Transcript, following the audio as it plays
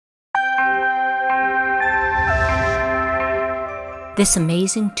This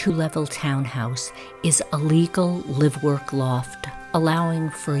amazing two-level townhouse is a legal live-work loft,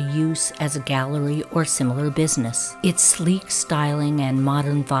 allowing for use as a gallery or similar business. Its sleek styling and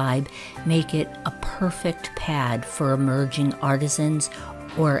modern vibe make it a perfect pad for emerging artisans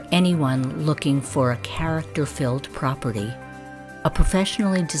or anyone looking for a character-filled property. A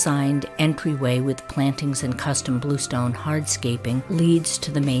professionally designed entryway with plantings and custom bluestone hardscaping leads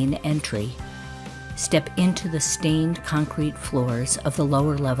to the main entry. Step into the stained concrete floors of the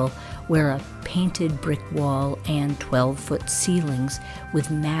lower level where a painted brick wall and 12-foot ceilings with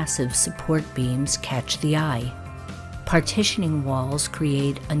massive support beams catch the eye. Partitioning walls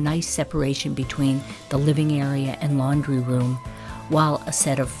create a nice separation between the living area and laundry room, while a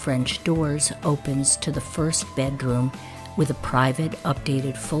set of French doors opens to the first bedroom with a private,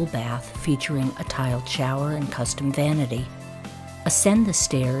 updated full bath featuring a tiled shower and custom vanity. Ascend the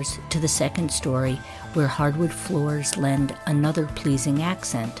stairs to the second story where hardwood floors lend another pleasing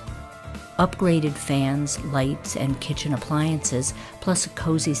accent. Upgraded fans, lights, and kitchen appliances, plus a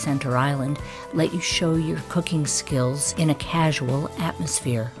cozy center island, let you show your cooking skills in a casual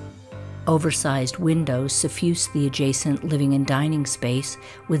atmosphere. Oversized windows suffuse the adjacent living and dining space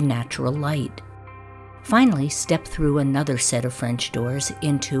with natural light. Finally, step through another set of French doors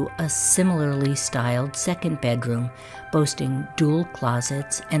into a similarly styled second bedroom, boasting dual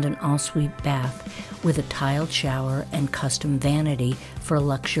closets and an ensuite bath with a tiled shower and custom vanity for a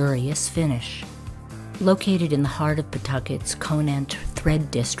luxurious finish. Located in the heart of Pawtucket's Conant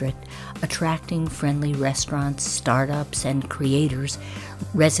Thread District, attracting friendly restaurants, startups, and creators,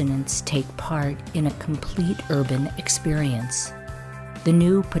 residents take part in a complete urban experience. The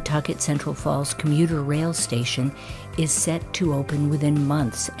new Pawtucket Central Falls Commuter Rail Station is set to open within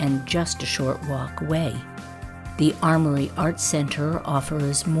months and just a short walk away. The Armory Arts Center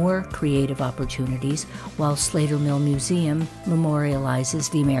offers more creative opportunities, while Slater Mill Museum memorializes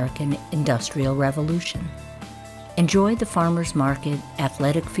the American Industrial Revolution. Enjoy the farmers market,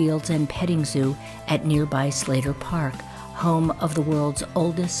 athletic fields, and petting zoo at nearby Slater Park, home of the world's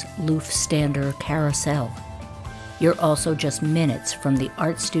oldest Luftstander carousel. You're also just minutes from the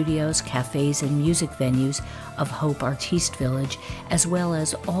art studios, cafes, and music venues of Hope Artiste Village, as well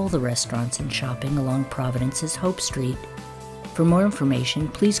as all the restaurants and shopping along Providence's Hope Street. For more information,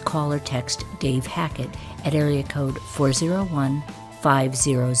 please call or text Dave Hackett at area code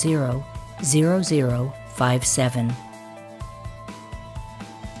 401-500-0057.